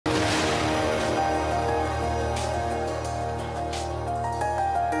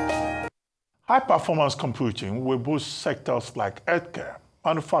High-performance computing will boost sectors like healthcare,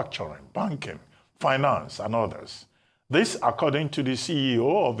 manufacturing, banking, finance, and others. This, according to the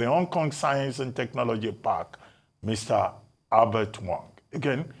CEO of the Hong Kong Science and Technology Park, Mr. Albert Wong.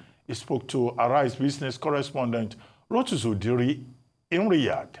 Again, he spoke to Arise business correspondent Rotus Oddiri in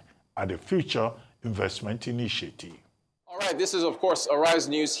Riyadh at the Future Investment Initiative. All right, this is, of course, Arise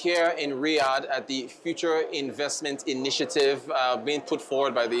News here in Riyadh at the Future Investment Initiative being put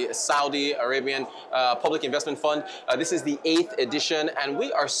forward by the Saudi Arabian Public Investment Fund. This is the 8th edition, and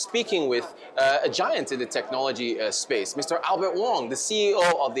we are speaking with a giant in the technology space, Mr. Albert Wong, the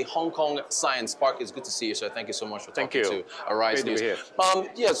CEO of the Hong Kong Science Park. It's good to see you, sir. Thank you so much for talking to Arise News.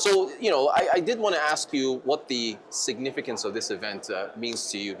 Yeah, so, I did want to ask you what the significance of this event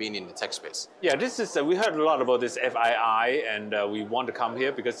means to you being in the tech space. Yeah, this is, we heard a lot about this FII. And we want to come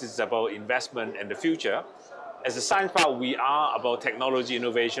here because this is about investment and the future. As a science park, we are about technology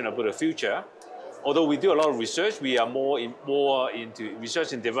innovation about the future. Although we do a lot of research, we are more into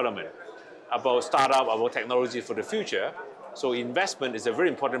research and development, about startup, about technology for the future. So investment is a very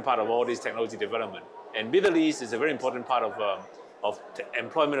important part of all this technology development. And Middle East is a very important part of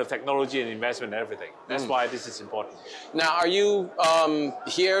employment of technology and investment and everything. That's why this is important. Now, are you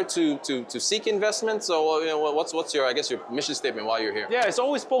here to seek investments, or what's your, I guess, your mission statement while you're here? Yeah, it's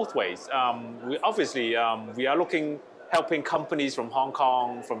always both ways. We are helping companies from Hong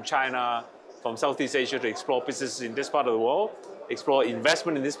Kong, from China, from Southeast Asia to explore businesses in this part of the world, explore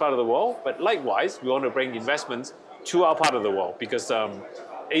investment in this part of the world. But likewise, we want to bring investments to our part of the world because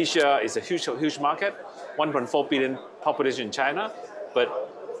Asia is a huge market, 1.4 billion population in China, but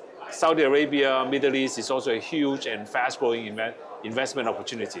Saudi Arabia, Middle East is also a huge and fast-growing investment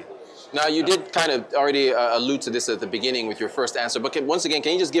opportunity. Now, you did kind of already allude to this at the beginning with your first answer, but once again,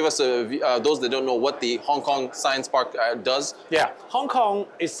 can you just give us, those that don't know, what the Hong Kong Science Park does? Yeah, Hong Kong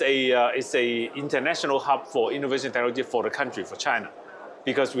is a international hub for innovation technology for the country, for China,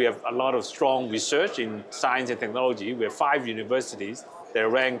 because we have a lot of strong research in science and technology. We have 5 universities that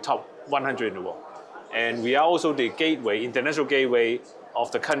rank top 100 in the world. And we are also the gateway, international gateway of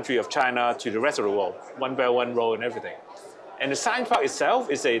the country of China to the rest of the world, One Belt, One Road and everything. And the Science Park itself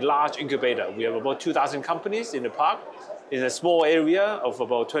is a large incubator. We have about 2,000 companies in the park, in a small area of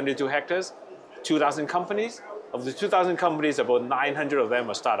about 22 hectares, 2,000 companies. Of the 2,000 companies, about 900 of them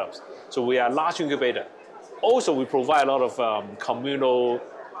are startups. So we are a large incubator. Also, we provide a lot of communal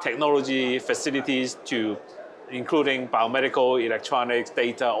technology facilities including biomedical, electronics,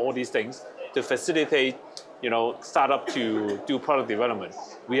 data, all these things, to facilitate, startup to do product development.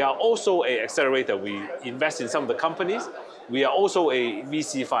 We are also an accelerator. We invest in some of the companies. We are also a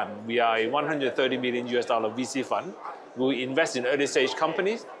VC fund. We are a $130 million VC fund. We invest in early stage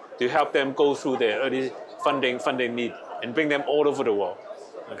companies to help them go through their early funding need and bring them all over the world.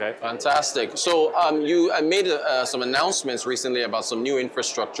 Okay. Fantastic. So you made some announcements recently about some new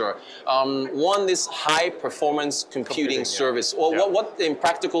infrastructure. One, this high-performance computing service. Well, yeah. What, in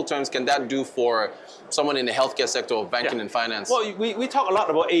practical terms, can that do for someone in the healthcare sector or banking and finance? Well, we talk a lot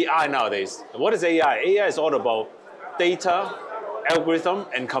about AI nowadays. What is AI? AI is all about data, algorithm,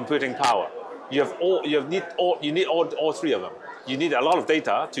 and computing power. You need all 3 of them. You need a lot of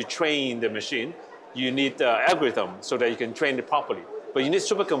data to train the machine. You need algorithm so that you can train it properly. But you need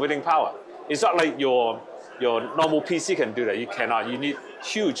supercomputing power. It's not like your normal PC can do that. You cannot. You need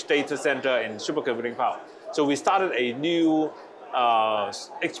huge data center and supercomputing power. So we started a new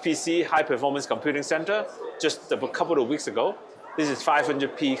HPC, high performance computing center, just a couple of weeks ago. This is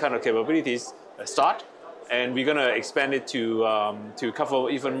 500p kind of capabilities start, and we're going to expand it to cover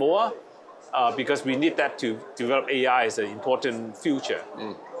even more because we need that to develop AI as an important future.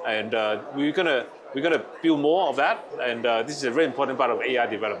 And we're gonna build more of that, and this is a very important part of AI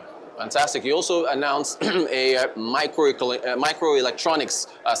development. Fantastic. You also announced a microelectronics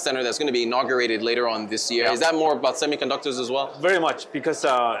center that's going to be inaugurated later on this year. Yeah. Is that more about semiconductors as well? Very much, because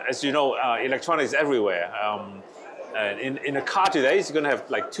as you know, electronics everywhere. In a car today, it's going to have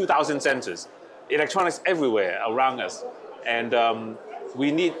like 2,000 sensors. Electronics everywhere around us, and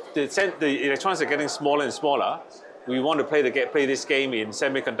we need the electronics are getting smaller and smaller. We want to play this game in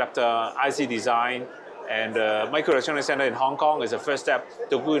semiconductor, IC design, and microelectronics center in Hong Kong is the first step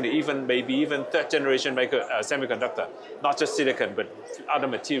to go into maybe even 3rd generation semiconductor, not just silicon, but other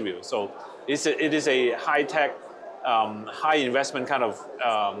materials. So it is a high-tech, high investment kind of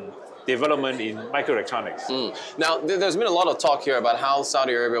development in microelectronics. Now, there's been a lot of talk here about how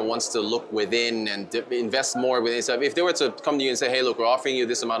Saudi Arabia wants to look within and invest more within itself. If they were to come to you and say, hey, look, we're offering you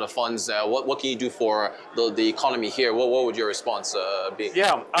this amount of funds, what can you do for the economy here? What would your response be?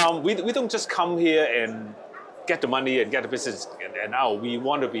 Yeah, we don't just come here and get the money and get the business and out. We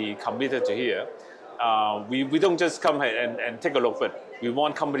want to be committed to here. We don't just come here and take a look, but we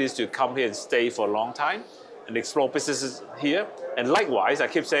want companies to come here and stay for a long time and explore businesses here. And likewise, I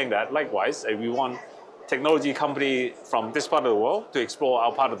keep saying that, likewise, we want technology company from this part of the world to explore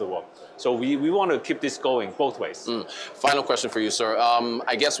our part of the world. So we want to keep this going both ways. Final question for you, sir.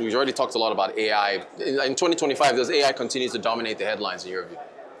 I guess we've already talked a lot about AI. In 2025, does AI continue to dominate the headlines in your view?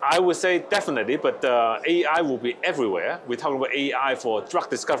 I would say definitely, but AI will be everywhere. We're talking about AI for drug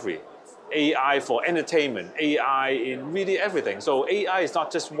discovery, AI for entertainment, AI in really everything. So AI is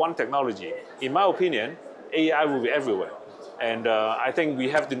not just one technology. In my opinion, AI will be everywhere. And I think we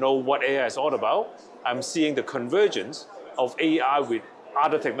have to know what AI is all about. I'm seeing the convergence of AI with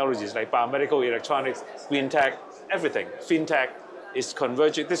other technologies like biomedical, electronics, green tech, everything. FinTech is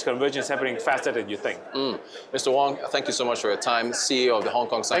converging. This convergence is happening faster than you think. Mr. Wong, thank you so much for your time. CEO of the Hong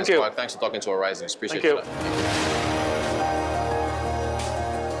Kong Science Park. Thanks for talking to Horizons. Appreciate it. Thank you.